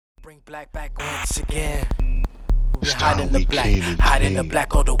bring black back once again. We been It's hiding time the we black, came and hiding the claimed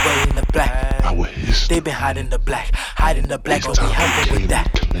black all the way in the black. our history. They been hiding the black, hiding the black, It's but we time helping we with came that.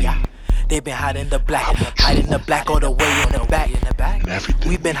 and claimed Yeah. They been hiding the black, our hiding the truth black all the way in the back. and everything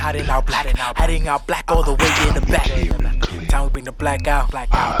We've been we hiding built. our black, hiding our black all the way in the It's back. time we came and claimed Time we bring the black out,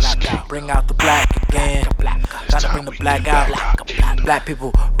 Ours kingdom. bring out the black again. Time to bring the black out, black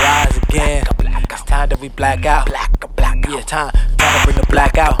people rise again. It's time that we black out, yeah, time to bring the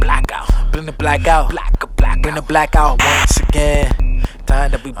black out, bring the black out, bring the black out once again.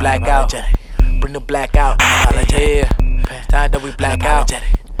 Time that we black out, bring the black out, yeah. Time that we black out,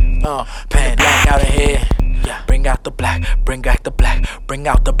 bring the black out of here. Bring out the black, bring out the black, bring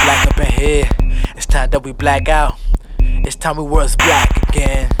out the black up in here. It's time that we black out. It's time we was black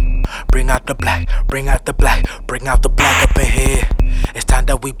again. Bring out the black, bring out the black, bring out the black up in here. It's time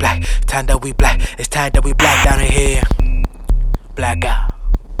that we black, time that we black, it's time that we black down in here. Black out,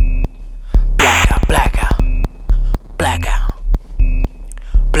 black out, black out, black out,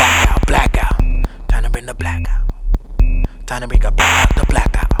 black out, black out. Time to bring the black out. Time to bring the black out, the black.